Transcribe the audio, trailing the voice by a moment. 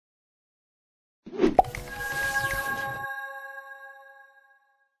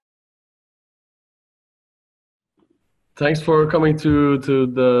Thanks for coming to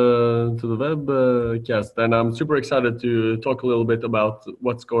the webcast, and I'm super excited to talk a little bit about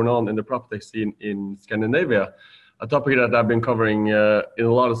what's going on in the Proptech scene in Scandinavia, a topic that I've been covering in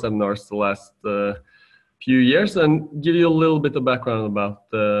a lot of seminars the last few years, and give you a little bit of background about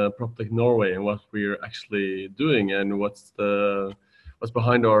Proptech Norway and what we're actually doing and what's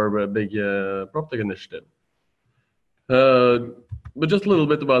behind our big Proptech initiative. But just a little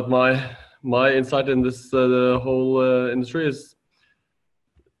bit about my insight in this the whole industry is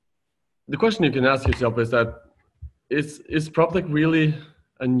the question you can ask yourself is that is Proptech really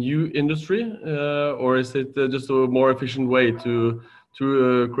a new industry, or is it just a more efficient way to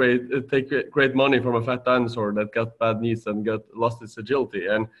create money from a fat dinosaur that got bad knees and lost its agility?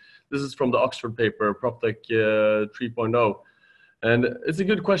 And this is from the Oxford paper Proptech 3.0, and it's a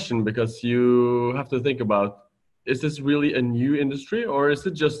good question because you have to think about, is this really a new industry, or is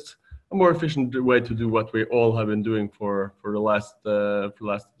it just a more efficient way to do what we all have been doing for the last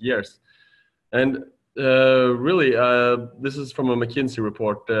years? And really, this is from a McKinsey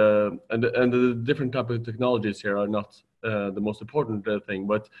report, and the different type of technologies here are not the most important thing,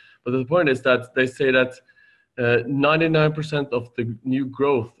 but the point is that they say that 99% of the new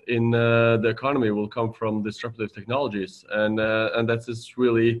growth in the economy will come from disruptive technologies, and that's just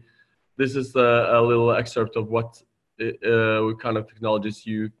really, this is a little excerpt of what kind of technologies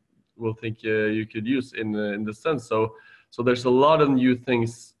you will think you could use in this sense. So there's a lot of new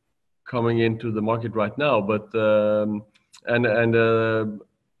things coming into the market right now, but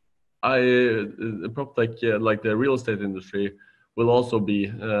Proptech, like the real estate industry, will also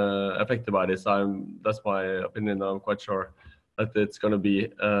be affected by this. That's my opinion. I'm quite sure that it's going to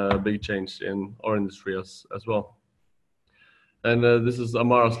be a big change in our industry as well. And this is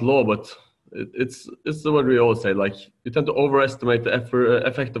Amara's law, but it's what we always say, like, you tend to overestimate the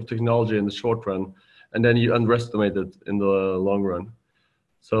effect of technology in the short run, and then you underestimate it in the long run.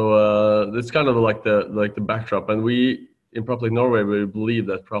 So it's kind of like the backdrop, and we in Proptech Norway, we believe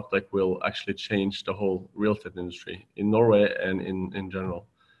that Proptech will actually change the whole real estate industry in Norway and in general.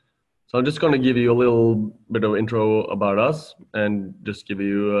 So I'm just going to give you a little bit of intro about us and just give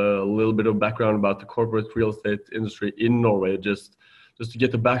you a little bit of background about the corporate real estate industry in Norway, just to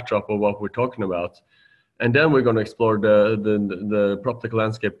get the backdrop of what we're talking about. And then we're going to explore the Proptech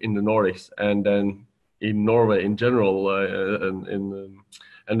landscape in the Nordics, and then in Norway in general,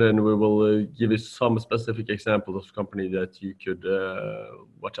 and then we will give you some specific examples of companies that you could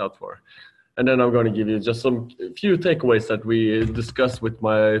watch out for. And then I'm going to give you just a few takeaways that we discussed with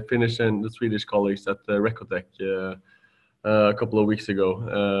my Finnish and the Swedish colleagues at Recotech a couple of weeks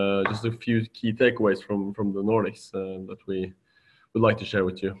ago. Just a few key takeaways from the Nordics that we would like to share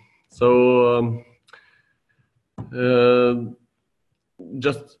with you. So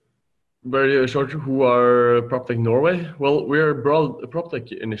just very short, who are Proptech Norway? Well, we're a broad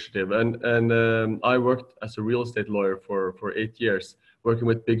Proptech initiative, and I worked as a real estate lawyer for 8 years, working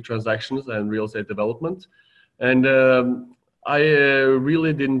with big transactions and real estate development. And I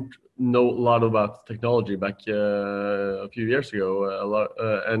really didn't know a lot about technology back a few years ago.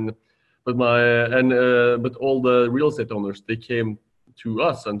 But all the real estate owners, they came to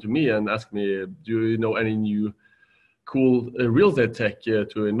us and to me and asked me, do you know any new cool real estate tech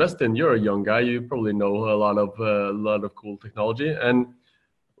to invest in? You're a young guy, you probably know a lot of cool technology. And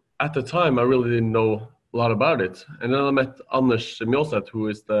at the time, I really didn't know a lot about it. And then I met Anders Mjåseth, who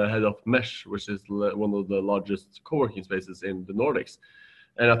is the head of Mesh, which is one of the largest co-working spaces in the Nordics.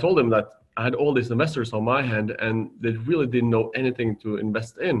 And I told him that I had all these investors on my hand, and they really didn't know anything to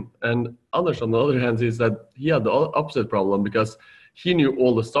invest in. And Anders, on the other hand, is that he had the opposite problem, because he knew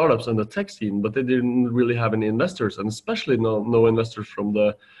all the startups and the tech scene, but they didn't really have any investors, and especially no investors from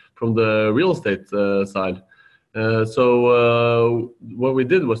the real estate side. So what we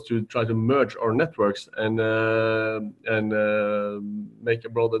did was to try to merge our networks and make a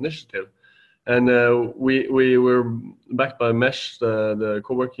broad initiative. And we were backed by Mesh, the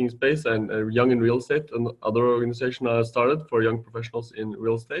co-working space, and Young in Real Estate, another organization I started for young professionals in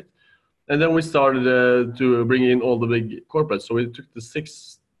real estate. And then we started to bring in all the big corporates. So we took the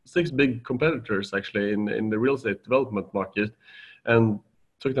six big competitors actually in the real estate development market, and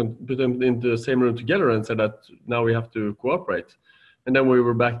put them into the same room together and said that now we have to cooperate. And then we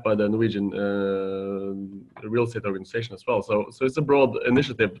were backed by the Norwegian real estate organization as well. So it's a broad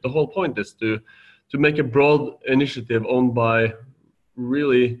initiative. But the whole point is to make a broad initiative owned by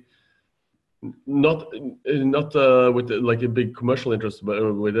really not with like a big commercial interest, but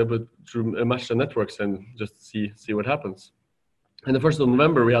to match the networks and just see what happens. And the 1st of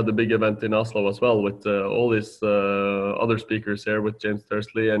November, we had the big event in Oslo as well with all these other speakers here with James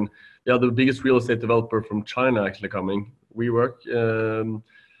Thursley and the biggest real estate developer from China actually coming, WeWork,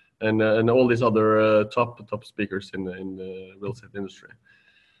 and all these other top speakers in the real estate industry.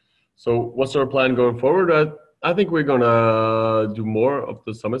 So what's our plan going forward? I think we're gonna do more of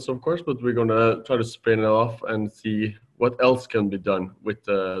the summits, of course, but we're gonna try to spin it off and see what else can be done with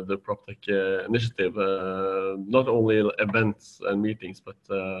the Proptech initiative. Not only events and meetings, but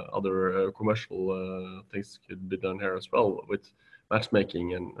other commercial things could be done here as well with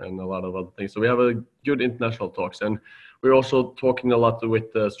matchmaking and a lot of other things. So we have a good international talks, and we're also talking a lot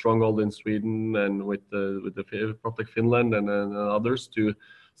with Stronghold in Sweden and with the Proptech Finland and others to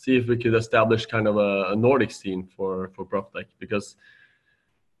see if we could establish kind of a Nordic scene for Proptech, because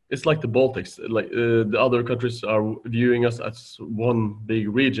it's like the Baltics. Like the other countries are viewing us as one big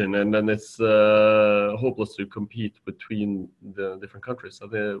region, and then it's hopeless to compete between the different countries.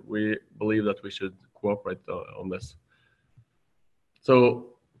 So we believe that we should cooperate on this.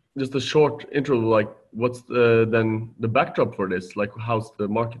 So just a short intro, like what's then the backdrop for this? Like how's the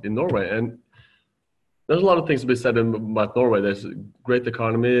market in Norway? And there's a lot of things to be said about Norway. There's a great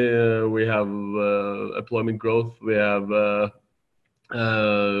economy. We have employment growth. We have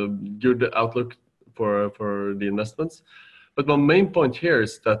good outlook for the investments. But my main point here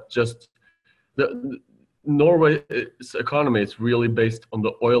is that just Norway's economy is really based on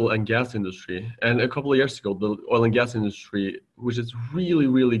the oil and gas industry. And a couple of years ago, the oil and gas industry, which is really,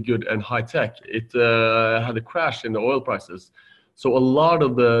 really good and high tech, it had a crash in the oil prices. So a lot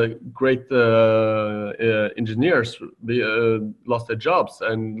of the great engineers lost their jobs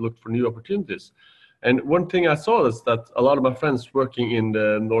and looked for new opportunities. And one thing I saw is that a lot of my friends working in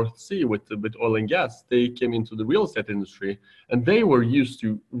the North Sea with oil and gas, they came into the real estate industry, and they were used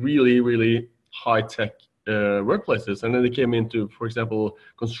to really, really high tech workplaces. And then they came into, for example,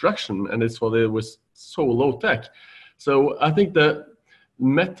 construction, and they saw that it was so low tech. So I think the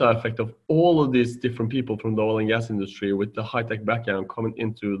meta effect of all of these different people from the oil and gas industry with the high-tech background coming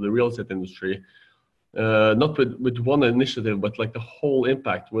into the real estate industry, not with one initiative, but like the whole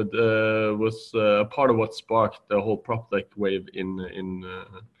impact was part of what sparked the whole Proptech wave in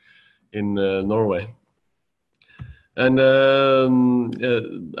Norway. And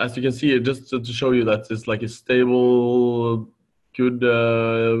as you can see, just to show you that it's like a stable, good,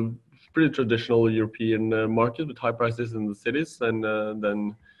 pretty traditional European market with high prices in the cities, and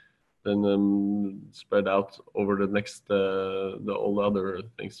then spread out over the next all the other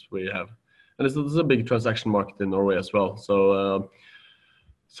things we have. And this is a big transaction market in Norway as well. So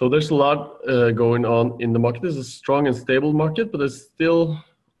so there's a lot going on in the market. This is a strong and stable market, but there's still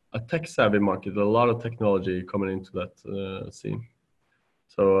a tech-savvy market. A lot of technology coming into that scene.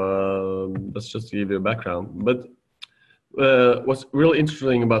 So that's just to give you a background. But what's really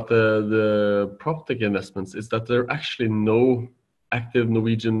interesting about the Proptech investments is that there are actually no active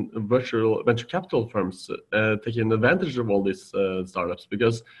Norwegian virtual venture capital firms taking advantage of all these startups,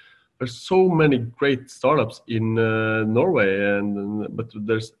 because there's so many great startups in Norway, but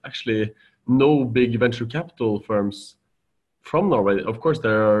there's actually no big venture capital firms from Norway. Of course,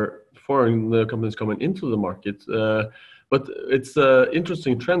 there are foreign companies coming into the market, but it's an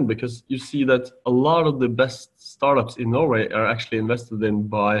interesting trend because you see that a lot of the best startups in Norway are actually invested in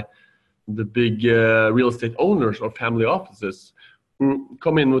by the big real estate owners or family offices who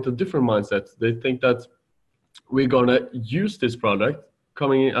come in with a different mindset. They think that we're gonna use this product,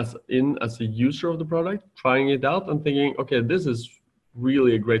 coming in as a user of the product, trying it out and thinking, okay, this is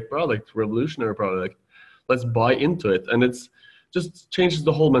really a great product, revolutionary product. Let's buy into it. And it's just changes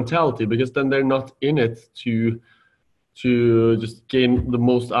the whole mentality, because then they're not in it to just gain the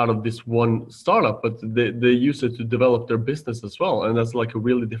most out of this one startup, but they use it to develop their business as well. And that's like a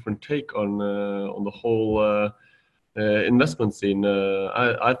really different take on the whole investment scene,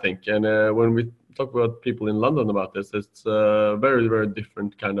 I think. And when we talk about people in London about this, it's a very, very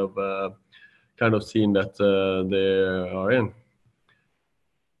different kind of scene that they are in.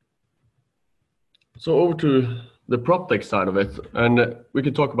 So over to the Proptech side of it, and we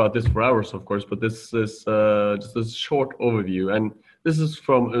could talk about this for hours, of course, but this is just a short overview. And this is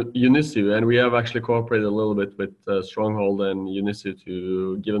from Unisu, and we have actually cooperated a little bit with Stronghold and Unisu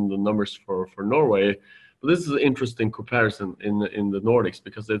to give them the numbers for Norway. But this is an interesting comparison in the Nordics,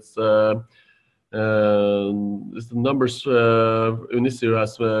 because it's the numbers Unisu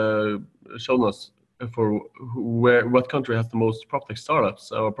has shown us for what country has the most Proptech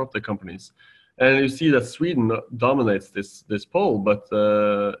startups or Proptech companies. And you see that Sweden dominates this poll, but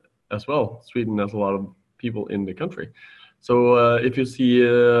as well, Sweden has a lot of people in the country. So if you see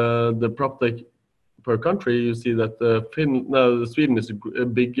the Proptech per country, you see that Sweden is a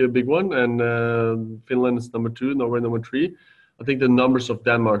big one, and Finland is number 2, Norway number 3. I think the numbers of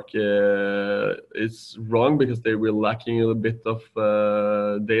Denmark is wrong because they were lacking a bit of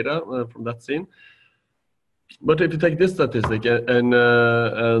data from that scene. But if you take this statistic and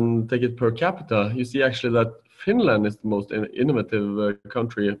take it per capita, you see actually that Finland is the most innovative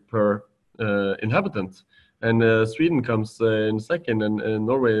country per inhabitant, and Sweden comes in second, and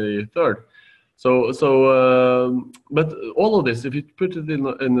Norway third. But all of this, if you put it in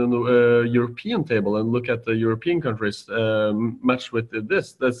a European table and look at the European countries matched with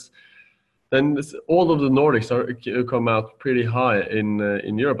then all of the Nordics come out pretty high in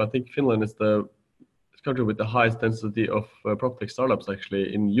Europe. I think Finland is the country with the highest density of Proptech startups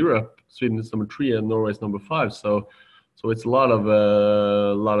actually in Europe. Sweden is number 3 and Norway is number 5. So it's a lot of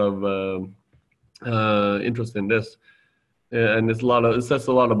interest in this. And it says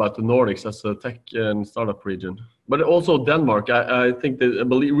a lot about the Nordics as a tech and startup region. But also Denmark, I think they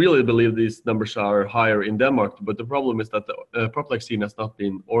really believe these numbers are higher in Denmark. But the problem is that the Proptech scene has not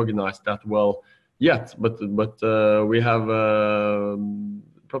been organized that well yet. But we have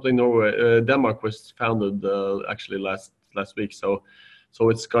Proptech Norway. Denmark was founded actually last week. So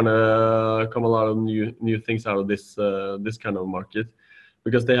it's gonna come a lot of new things out of this kind of market,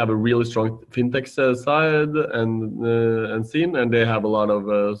 because they have a really strong fintech side and scene, and they have a lot of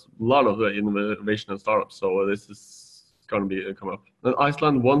innovation and startups. So this is going to be come up. And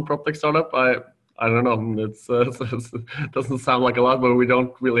Iceland, one Proptech startup. I don't know. It doesn't sound like a lot, but we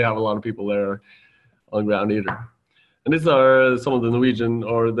don't really have a lot of people there on ground either. And these are some of the Norwegian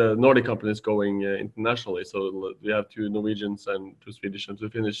or the Nordic companies going internationally. So we have 2 Norwegians and 2 Swedish and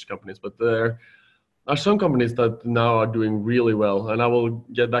 2 Finnish companies, but there are some companies that now are doing really well, and I will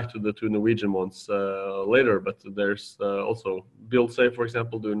get back to the 2 Norwegian ones later. But there's also BuildSafe, for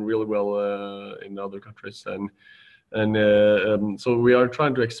example, doing really well in other countries, and so we are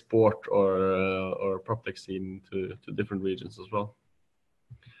trying to export our Proptech scene to different regions as well.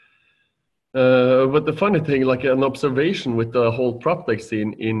 But the funny thing, like an observation with the whole Proptech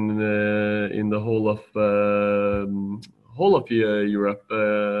scene in the whole of Europe,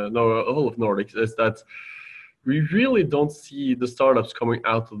 whole of Nordics, is that we really don't see the startups coming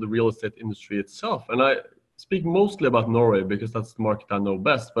out of the real estate industry itself. And I speak mostly about Norway because that's the market I know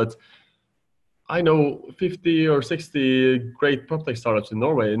best. But I know 50 or 60 great Proptech startups in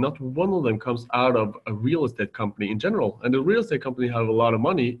Norway, and not one of them comes out of a real estate company in general. And the real estate company have a lot of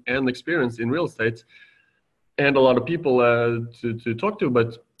money and experience in real estate and a lot of people to talk to,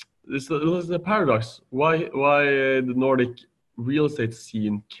 but this is a paradox. Why the Nordic real estate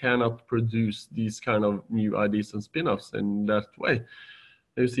scene cannot produce these kind of new ideas and spin-offs in that way?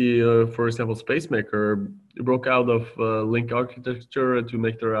 You see, for example, Spacemaker broke out of link architecture to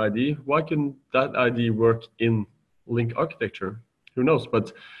make their ID. Why can that ID work in link architecture? Who knows?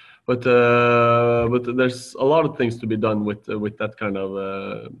 But there's a lot of things to be done with that kind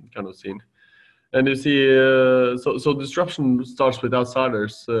of scene. And you see, so disruption starts with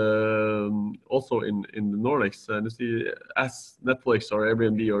outsiders, also in the Nordics. And you see, as Netflix or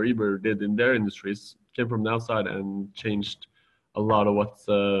Airbnb or Uber did in their industries, came from the outside and changed a lot of what's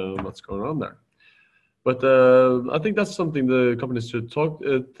going on there. But I think that's something the companies should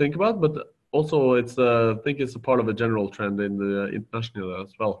think about. But also, I think it's a part of a general trend in the international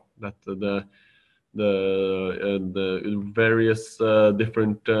as well, that the various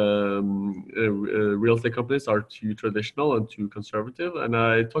different real estate companies are too traditional and too conservative. And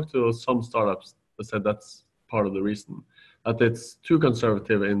I talked to some startups that said that's part of the reason, that it's too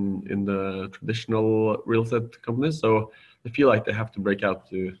conservative in the traditional real estate companies. So they feel like they have to break out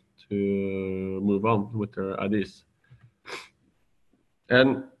to move on with their ideas.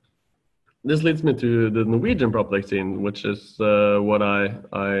 And this leads me to the Norwegian Proptech scene, which is what I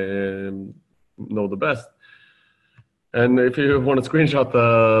know the best. And if you want to screenshot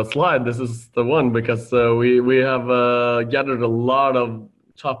the slide, this is the one, because we have gathered a lot of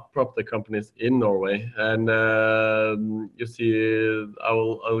top Proptech companies in Norway, and you see,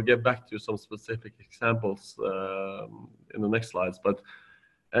 I'll get back to some specific examples in the next slides. But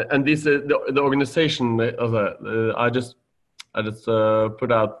and this the organization, I just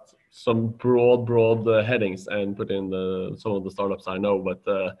put out some broad headings and put in some of the startups I know, but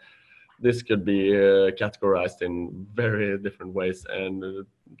this could be categorized in very different ways, and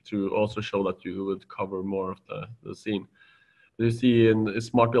to also show that you would cover more of the scene. You see in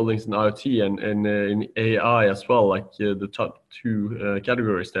smart buildings and IoT and in AI as well, like the top 2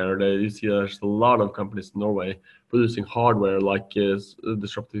 categories there. You see there's a lot of companies in Norway producing hardware like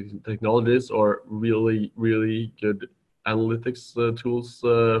disruptive technologies or really good analytics tools,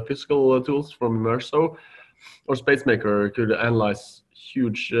 physical tools from Immerso, or SpaceMaker could analyze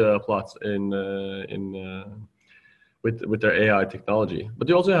huge plots with their AI technology. But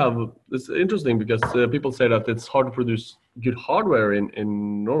you also have, it's interesting because people say that it's hard to produce good hardware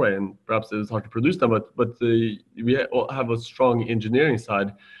in Norway, and perhaps it's hard to produce them, but we have a strong engineering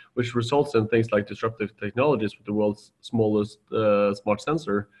side, which results in things like disruptive technologies with the world's smallest smart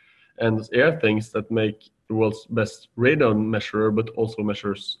sensor, and air things that make the world's best radon measurer, but also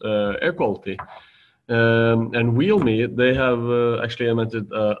measures air quality. And WheelMe, they have actually invented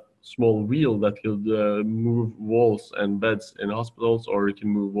a small wheel that could move walls and beds in hospitals, or you can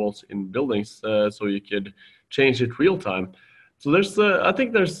move walls in buildings, so you could change it real time. So there's, I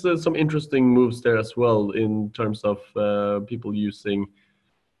think there's some interesting moves there as well in terms of people using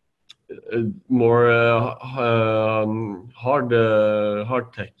more hard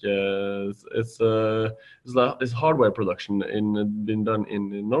tech. It's hardware production been done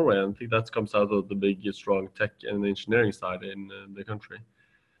in Norway, and I think that comes out of the big, strong tech and engineering side in the country.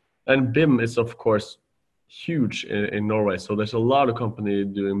 And BIM is, of course, huge in Norway. So there's a lot of company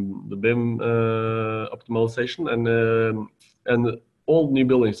doing the BIM optimization, and all new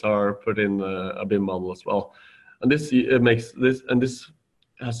buildings are put in a BIM model as well. And this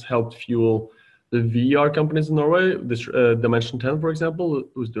has helped fuel the VR companies in Norway. This Dimension 10, for example,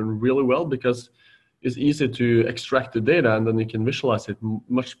 who's doing really well because it's easy to extract the data, and then you can visualize it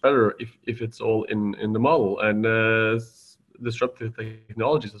much better if it's all in the model. And disruptive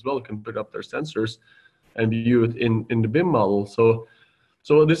technologies as well can put up their sensors and view it in the BIM model. So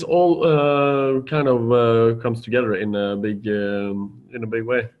this all kind of comes together in a big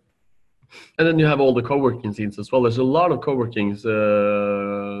way. And then you have all the co-working scenes as well. There's a lot of co-working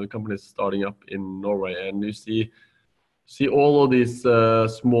companies starting up in Norway, and you see all of these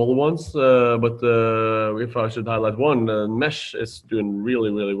small ones. But if I should highlight one, Mesh is doing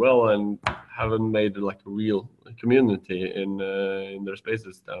really well and haven't made like a real community in their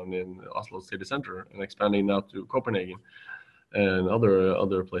spaces down in Oslo city center, and expanding now to Copenhagen and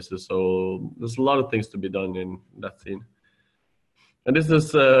other places. So there's a lot of things to be done in that scene. And this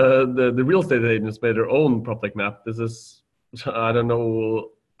is the real estate agents made their own Proptech map. This is, I don't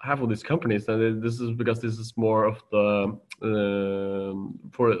know, half of these companies, and this is because this is more of the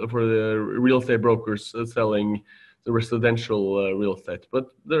for the real estate brokers selling the residential real estate.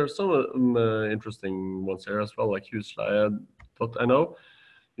 But there are some interesting ones here as well, like Husleie.no.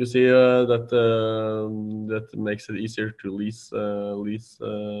 You see that makes it easier to lease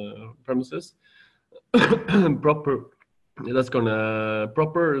premises. Proper.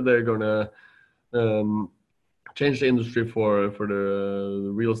 They're gonna change the industry for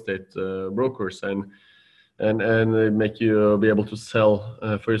the real estate brokers and make you be able to sell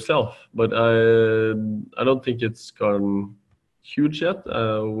for yourself. But I don't think it's gone huge yet.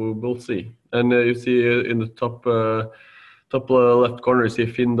 We'll see. And you see in the top left corner, you see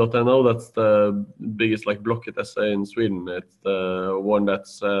Finn.no. That's the biggest like Blocket essay in Sweden. It's the one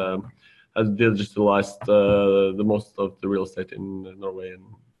that's has digitalized the most of the real estate in Norway in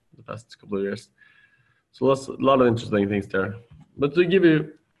the past couple of years. So that's a lot of interesting things there. But to give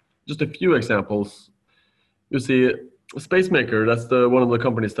you just a few examples, you see SpaceMaker, that's one of the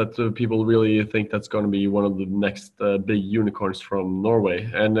companies that people really think that's going to be one of the next big unicorns from Norway.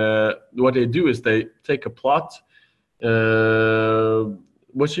 And what they do is they take a plot.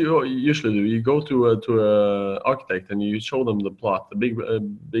 What you usually do, you go to a architect and you show them the plot, the big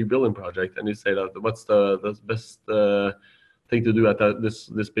building project, and you say that what's the best thing to do at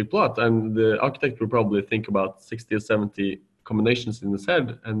this big plot, and the architect will probably think about 60 or 70 combinations in his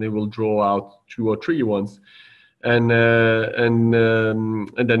head, and they will draw out 2 or 3 ones, and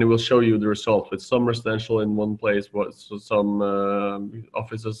then it will show you the result with some residential in one place, some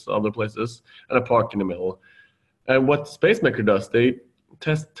offices other places, and a park in the middle. And what SpaceMaker does, they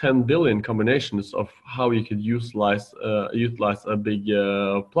test 10 billion combinations of how you could utilize a big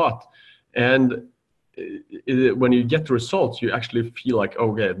plot, and when you get the results, you actually feel like,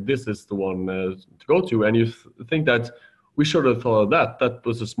 okay, this is the one to go to, and you think that we should have thought of that. That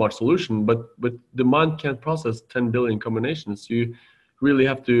was a smart solution, but the mind can't process 10 billion combinations. You really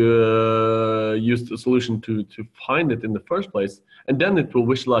have to use the solution to find it in the first place, and then it will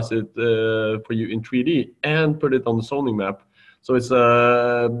visualize it for you in 3D and put it on the zoning map. So it's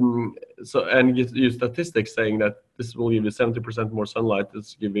and use statistics saying that this will give you 70% more sunlight,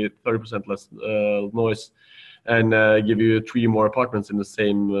 this give you 30% less noise, and give you 3 more apartments in the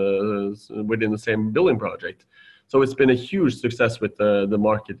same within the same building project. So it's been a huge success with the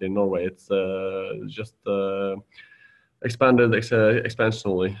market in Norway. It's just expanded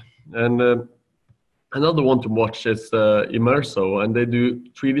expansionally, and Another one to watch is Immerso, and they do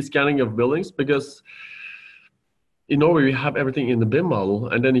 3D scanning of buildings, because in Norway we have everything in the BIM model,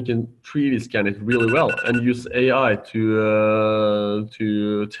 and then you can 3D scan it really well and use AI to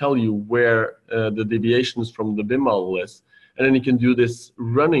tell you where the deviations from the BIM model is, and then you can do this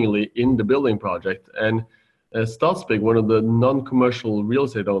runningly in the building project. And Statsbygg, one of the non-commercial real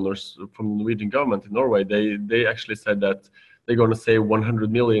estate owners from the Norwegian government in Norway, they actually said that they're going to save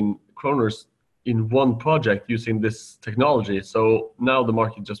 100 million kroners in one project using this technology. So now the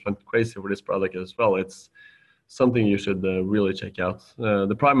market just went crazy for this product as well. It's something you should really check out.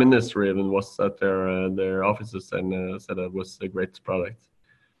 The Prime Minister even was at their offices and said it was a great product.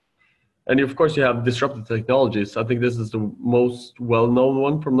 And of course, you have disruptive technologies. I think this is the most well-known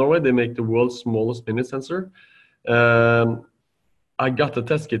one from Norway. They make the world's smallest mini sensor. I got the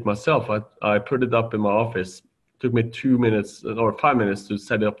test kit myself. I put it up in my office. It took me 2 minutes or 5 minutes to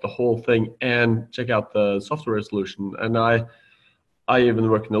set up the whole thing and check out the software solution. And I even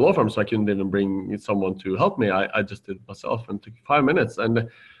work in a law firm, so I couldn't even bring someone to help me. I just did it myself, and it took 5 minutes. And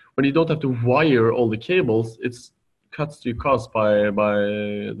when you don't have to wire all the cables, it's cuts your cost by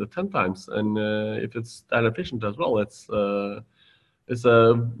the 10 times. And if it's that efficient as well, it's a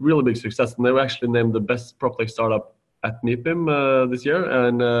really big success. And they were actually named the best Proptech startup at MIPIM this year.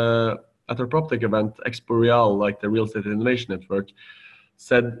 And at our Proptech event, Expo Real, like the Real Estate Innovation Network,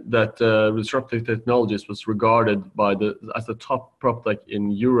 said that disruptive technologies was regarded as the top Proptech in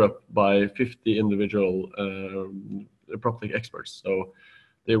Europe by 50 individual Proptech experts. So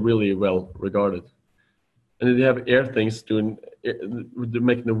they're really well regarded. And then they have Airthings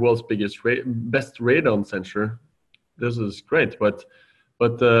making the world's best radon sensor. This is great, but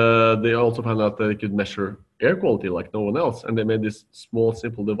they also found out that they could measure air quality like no one else, and they made this small,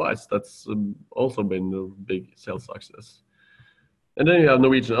 simple device that's also been a big sales success. And then you have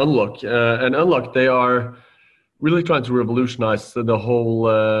Norwegian Unlock, and Unlock, they are really trying to revolutionize the whole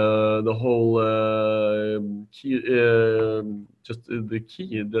key, just the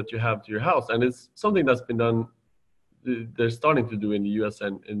key that you have to your house, and it's something that's been done. They're starting to do in the US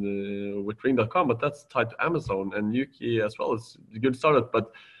and with Ring.com, but that's tied to Amazon and Yuki as well. It's a good startup,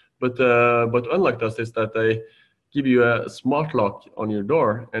 but Unlock does is that they give you a smart lock on your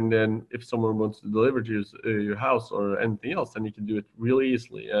door, and then if someone wants to deliver to your house or anything else, then you can do it really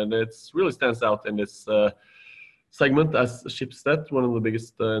easily. And it really stands out in this segment, as Schibsted, one of the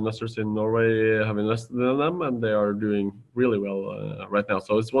biggest investors in Norway, have invested in them, and they are doing really well right now.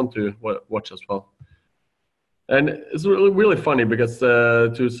 So it's one to watch as well. And it's really funny because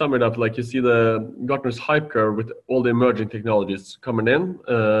to sum it up, like you see the Gartner's hype curve with all the emerging technologies coming in,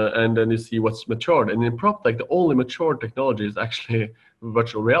 and then you see what's matured. And in PropTech, the only mature technology is actually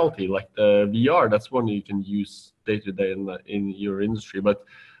virtual reality, like the VR. That's one you can use day to day in your industry. But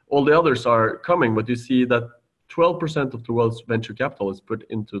all the others are coming. But you see that 12% of the world's venture capital is put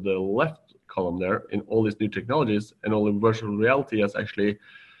into the left column there in all these new technologies, and only virtual reality has actually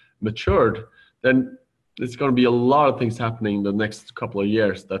matured. Then there's going to be a lot of things happening in the next couple of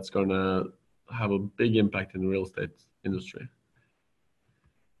years that's going to have a big impact in the real estate industry.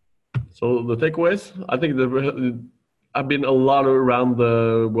 So the takeaways, I think I've been a lot around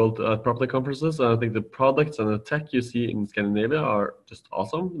the world at Proptech conferences, and I think the products and the tech you see in Scandinavia are just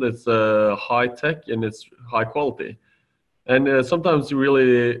awesome. It's high tech and it's high quality. And sometimes you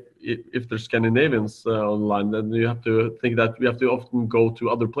really, if there's Scandinavians online, then you have to think that we have to often go to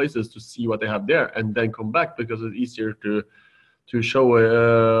other places to see what they have there and then come back, because it's easier to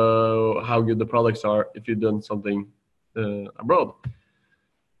show how good the products are if you've done something abroad.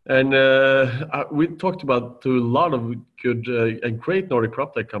 And we talked about to a lot of good and great Nordic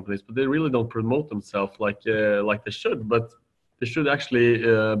Proptech companies, but they really don't promote themselves like they should. But they should actually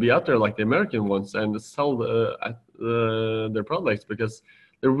be out there like the American ones and sell their products, because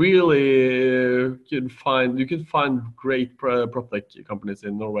they really you can find great Proptech companies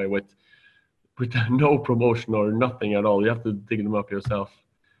in Norway with no promotion or nothing at all. You have to dig them up yourself.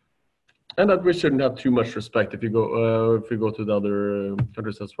 And that we shouldn't have too much respect if you go to the other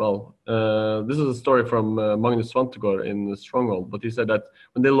countries as well. This is a story from Magnus Svantegård in Stronghold, but he said that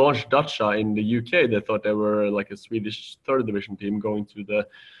when they launched Dacia in the UK, they thought they were like a Swedish third division team going to the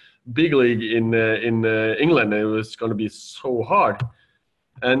big league in England. It was going to be so hard,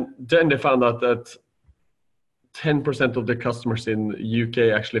 and then they found out that 10% of the customers in the UK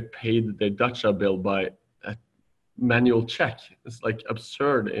actually paid their Dacia bill by manual check. It's like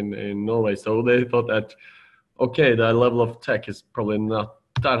absurd in Norway. So they thought that, okay, the level of tech is probably not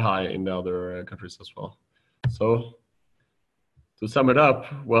that high in the other countries as well. So to sum it up,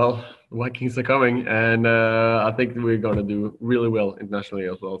 well, the Vikings are coming, and I think we're going to do really well internationally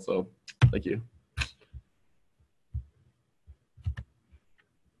as well. So thank you.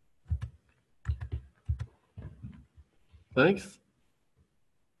 Thanks.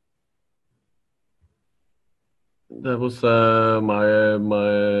 That was my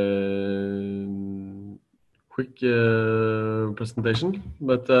quick presentation.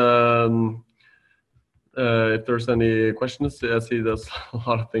 But if there's any questions, I see there's a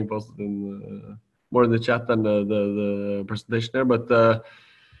lot of things posted in more in the chat than the presentation there. But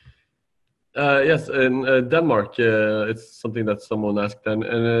yes, in Denmark, it's something that someone asked, and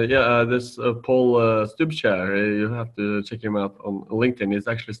yeah, this Paul Stubskjær, you have to check him out on LinkedIn. He's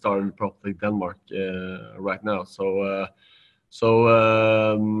actually started Proptech Denmark right now. So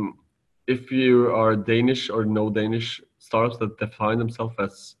if you are Danish or know Danish startups that define themselves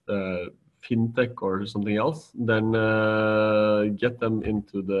as fintech or something else, then get them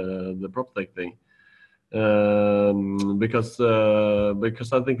into the Proptech thing. Because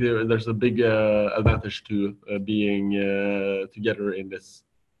I think there's a big advantage to being together in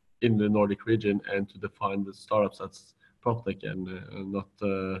the Nordic region and to define the startups as Proptech and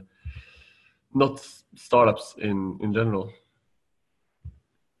not startups in general.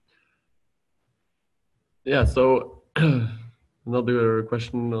 Yeah. So another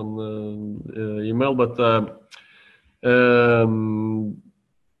question on email, but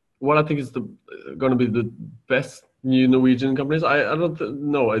what I think is going to be the best new Norwegian companies. I don't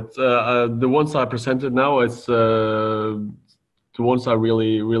know. It's the ones I presented now. It's the ones I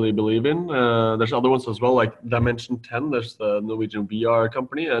really believe in. There's other ones as well, like Dimension 10. There's the Norwegian VR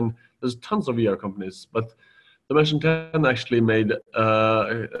company, and there's tons of VR companies. But Dimension 10 actually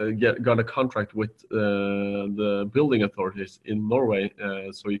got a contract with the building authorities in Norway,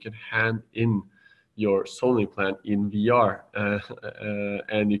 so you can hand in your zoning plan in VR,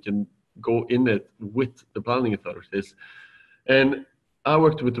 and you can go in it with the planning authorities. And I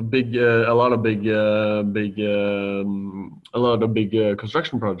worked with a lot of big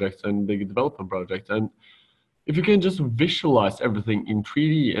construction projects and big development projects. And if you can just visualize everything in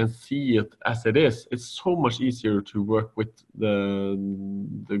 3D and see it as it is, it's so much easier to work with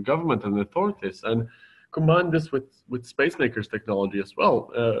the government and the authorities. And combine this with SpaceMaker's technology as well.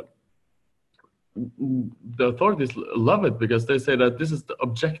 The authorities love it because they say that this is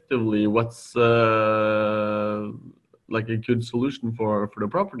objectively what's like a good solution for the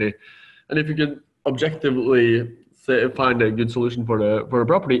property. And if you can objectively find a good solution for the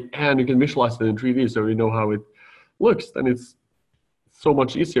property and you can visualize it in 3D so you know how it looks, then it's so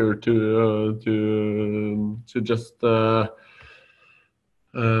much easier to just to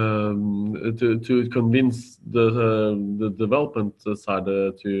convince the development side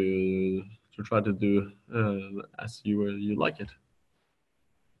to try to do as you like it.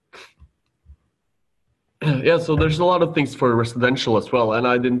 Yeah, so there's a lot of things for residential as well, and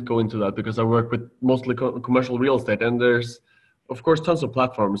I didn't go into that because I work with mostly commercial real estate, and there's of course tons of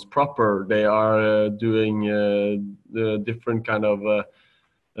platforms. Proper, they are doing different kind of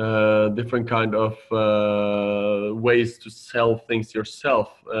ways to sell things yourself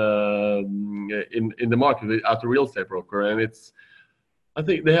in the market at a real estate broker, and I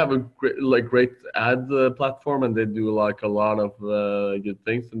think they have a great ad platform, and they do like a lot of good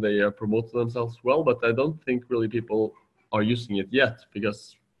things, and they promote themselves well. But I don't think really people are using it yet,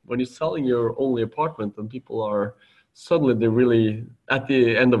 because when you're selling your only apartment, and people are suddenly they really at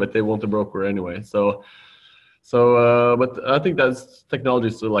the end of it they want a broker anyway. But I think that's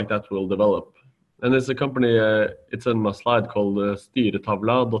technologies like that will develop. And there's a company, it's on my slide, called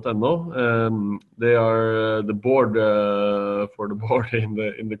styretavla.no. They are the board for the board in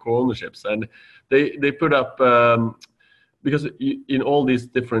the co-ownerships, and they put up because in all these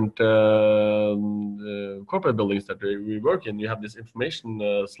different corporate buildings that we work in, you have this information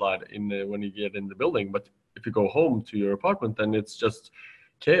slide when you get in the building. But if you go home to your apartment, then it's just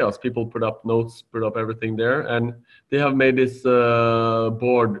chaos. People put up notes, put up everything there, and they have made this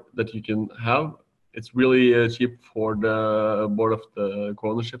board that you can have. It's really cheap for the board of the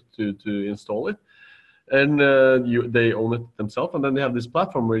co-ownership to install it, and they own it themselves. And then they have this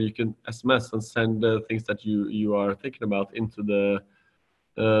platform where you can SMS and send things that you are thinking about into the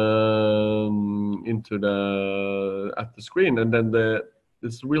at the screen. And then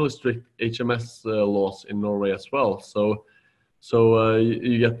it's really strict HMS laws in Norway as well. So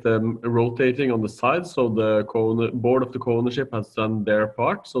you get them rotating on the side, so the board of the co-ownership has done their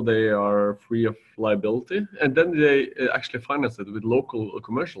part, so they are free of liability, and then they actually finance it with local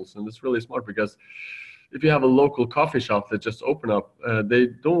commercials. And it's really smart, because if you have a local coffee shop that just open up, they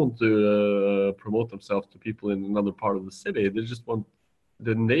don't promote themselves to people in another part of the city. They just want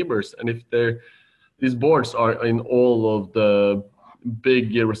the neighbors. And if these boards are in all of the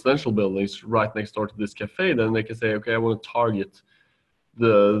big residential buildings right next door to this cafe, then they can say, okay, I want to target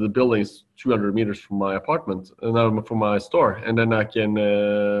the building's 200 meters from my apartment and from my store, and then I can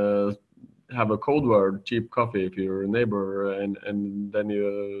have a cold word, cheap coffee if you're a neighbor, and then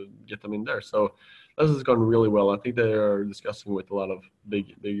you get them in there. So this has gone really well. I think they are discussing with a lot of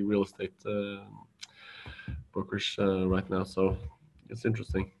big real estate brokers right now. So it's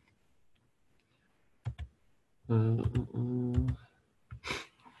interesting.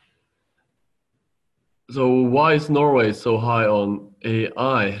 So why is Norway so high on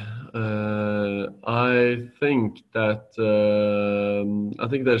AI? I think that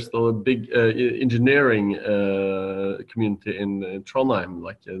there's still a big engineering community in Trondheim,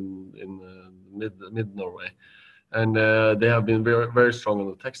 like in mid Norway, and they have been very strong on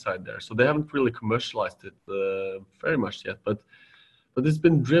the tech side there. So they haven't really commercialized it very much yet, but it's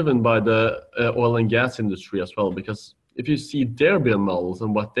been driven by the oil and gas industry as well, because if you see their business models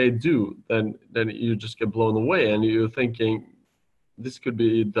and what they do, then you just get blown away, and you're thinking this could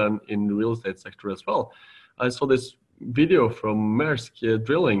be done in the real estate sector as well. I saw this video from Maersk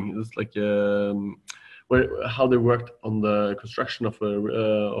drilling. It's like how they worked on the construction of a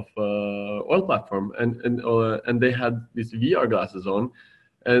oil platform, and they had these VR glasses on,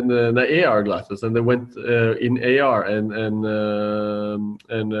 and the AR glasses, and they went in AR and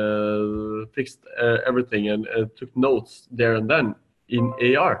fixed everything and took notes there and then in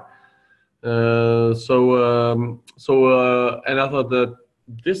AR. And I thought that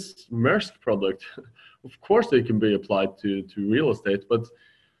this Maersk product, of course, it can be applied to real estate, but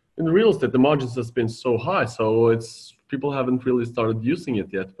in real estate the margins has been so high, so people haven't really started using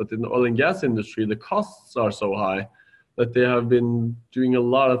it yet. But in the oil and gas industry, the costs are so high that they have been doing a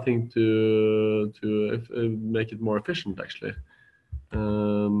lot of things to make it more efficient, actually.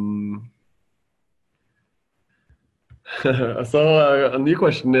 So a new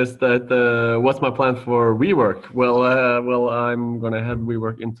question is that what's my plan for WeWork? Well, I'm gonna head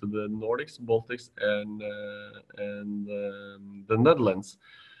WeWork into the Nordics, Baltics, and the Netherlands.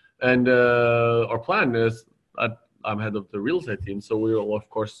 And our plan is I'm head of the real estate team, so we will of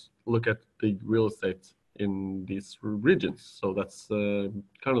course look at big real estate in these regions. So that's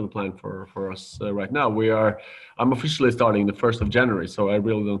kind of the plan for us right now. I'm officially starting the 1st of January, so I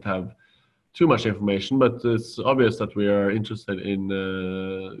really don't have too much information, but it's obvious that we are interested in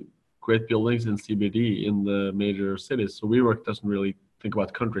great buildings in CBD in the major cities. So WeWork doesn't really think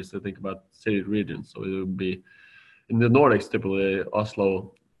about countries, they think about city regions. So it would be in the Nordics, typically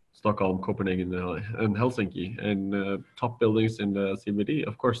Oslo, Stockholm, Copenhagen, and Helsinki, and top buildings in the CBD.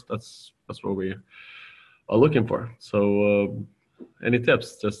 Of course, that's what we are looking for. So any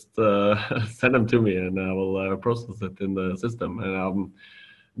tips, just send them to me and I will process it in the system. And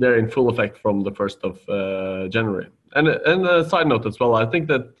they're in full effect from the 1st of January. And a side note as well, I think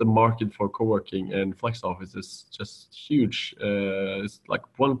that the market for co-working and flex office is just huge. It's like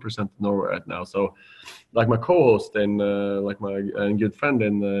 1% in Norway right now. So like my co-host and like my good friend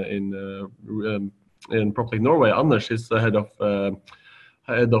in Proptech Norway, Anders, is the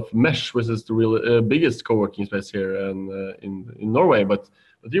head of Mesh, which is the real biggest co-working space here in Norway. But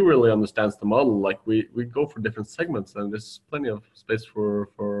he really understands the model. Like we go for different segments, and there's plenty of space for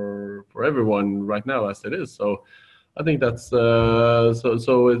everyone right now as it is. So I think that's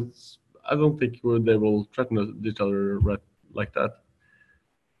so it's. I don't think they will threaten each other like that.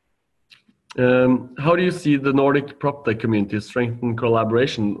 How do you see the Nordic Proptech community strengthen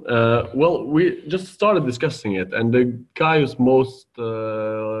collaboration? Well, we just started discussing it, and the guy who's most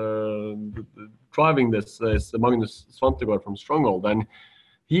driving this is Magnus Svantegård from Stronghold, and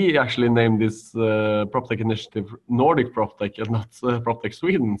he actually named this Proptech initiative Nordic Proptech and not Proptech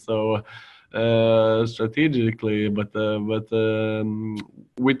Sweden. So strategically, but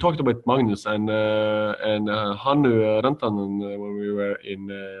we talked about Magnus and Hannu Rantanen when we were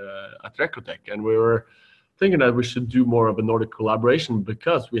at Recotech, and we were thinking that we should do more of a Nordic collaboration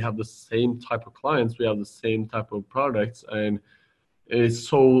because we have the same type of clients, we have the same type of products, and it's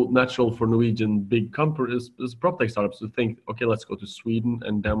so natural for Norwegian big companies, Proptech startups, to think, okay, let's go to Sweden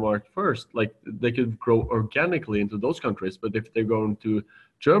and Denmark first. Like they could grow organically into those countries, but if they're going to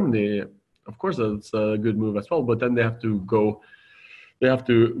Germany, of course, that's a good move as well. But then they have to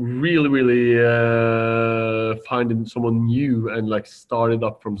really find someone new and like start it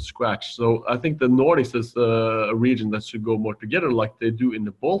up from scratch. So I think the Nordics is a region that should go more together, like they do in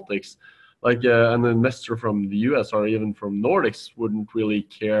the Baltics. Like an investor from the US or even from Nordics wouldn't really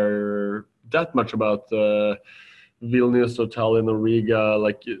care that much about Vilnius or Tallinn or Riga.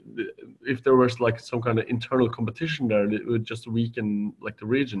 Like if there was like some kind of internal competition there, it would just weaken like the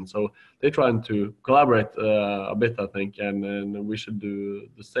region. So they're trying to collaborate a bit, I think, and we should do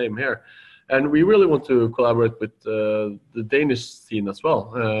the same here. And we really want to collaborate with the Danish scene as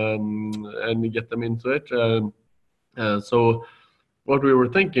well, and get them into it. So what we were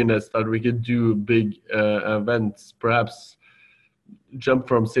thinking is that we could do big events, perhaps jump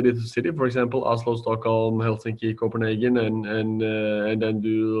from city to city, for example, Oslo, Stockholm, Helsinki, Copenhagen, and then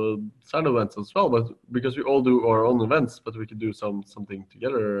do side events as well. But because we all do our own events, but we could do something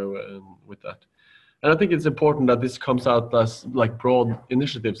together with that. And I think it's important that this comes out as like broad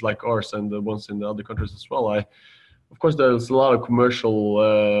initiatives like ours and the ones in the other countries as well. Of course, there's a lot of commercial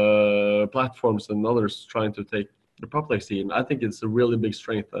platforms and others trying to take the Proptech scene. I think it's a really big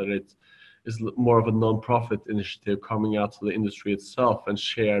strength that it is more of a non-profit initiative coming out to the industry itself and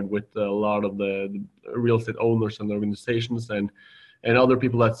shared with a lot of the real estate owners and organizations and other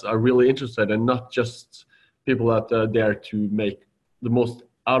people that are really interested, and not just people that dare to make the most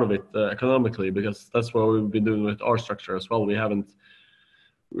out of it economically, because that's what we've been doing with our structure as well. We haven't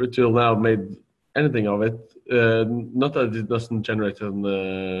till now made anything of it. Not that it doesn't generate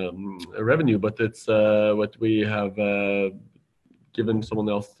a revenue, but it's what we have given someone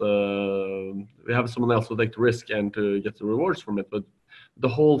else. We have someone else to take the risk and to get the rewards from it. But the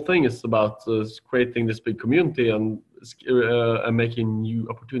whole thing is about creating this big community and making new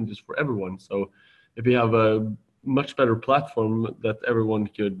opportunities for everyone. So if we have a much better platform that everyone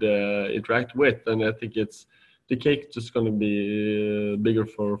could interact with, and I think the cake just going to be bigger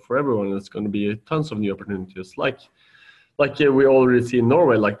for everyone. It's going to be tons of new opportunities, like we already see in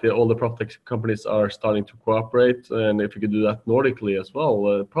Norway, like all the Proptech companies are starting to cooperate, and if we could do that Nordically as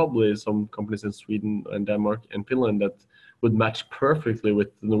well, probably some companies in Sweden and Denmark and Finland that would match perfectly with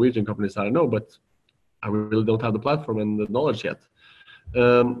the Norwegian companies I know, but I really don't have the platform and the knowledge yet.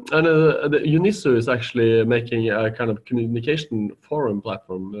 The Unisu is actually making a kind of communication forum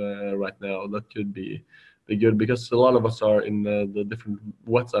platform right now that could be good, because a lot of us are in the different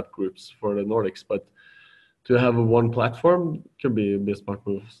WhatsApp groups for the Nordics, but to have one platform could be a smart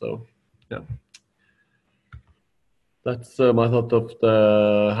move. So yeah, that's my thought of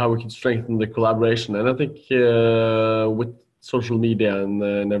how we can strengthen the collaboration. And I think with social media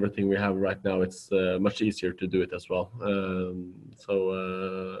and everything we have right now, it's much easier to do it as well. So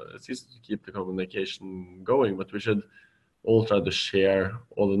it's easy to keep the communication going, but we should all try to share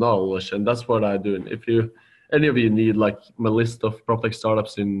all the knowledge, and that's what I do. If any of you need like my list of Proptech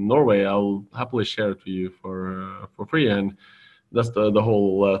startups in Norway, I'll happily share it to you for free. And that's the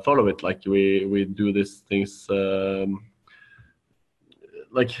whole thought of it. Like we do these things.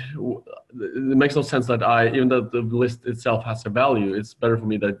 Like it makes no sense that even though the list itself has a value, it's better for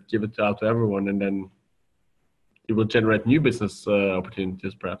me to give it out to everyone, and then it will generate new business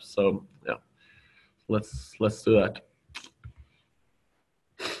opportunities, perhaps. So yeah, let's do that.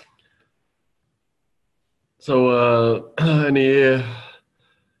 So any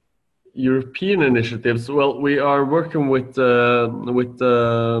European initiatives? Well, we are working with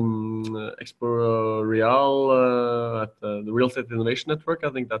Expo Real at the Real Estate Innovation Network. I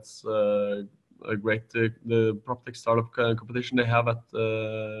think that's a great the Proptech startup competition they have at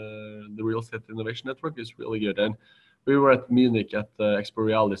the Real Estate Innovation Network is really good. And we were at Munich at Expo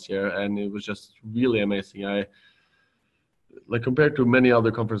Real this year, and it was just really amazing. Like compared to many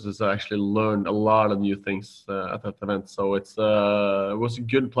other conferences, I actually learned a lot of new things at that event. So it was a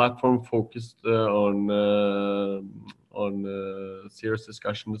good platform focused on serious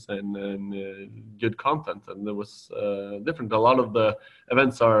discussions and good content, and it was different. A lot of the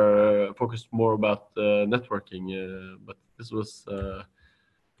events are focused more about networking, but this was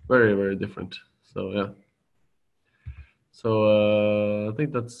very, very different. So yeah. So I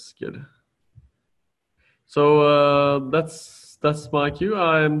think that's good. So that's my cue.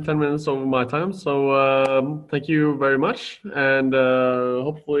 I'm 10 minutes over my time. So thank you very much, and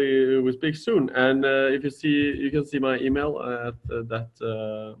hopefully we speak soon. And if you can see my email at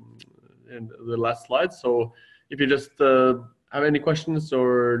in the last slide. So if you just have any questions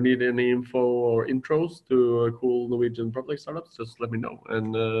or need any info or intros to cool Norwegian Proptech startups, just let me know.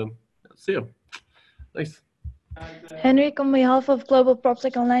 And see you. Thanks. Henrik, on behalf of Global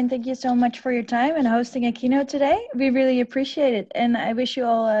Proptech Online, thank you so much for your time and hosting a keynote today. We really appreciate it, and I wish you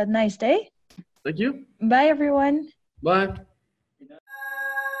all a nice day. Thank you. Bye, everyone. Bye.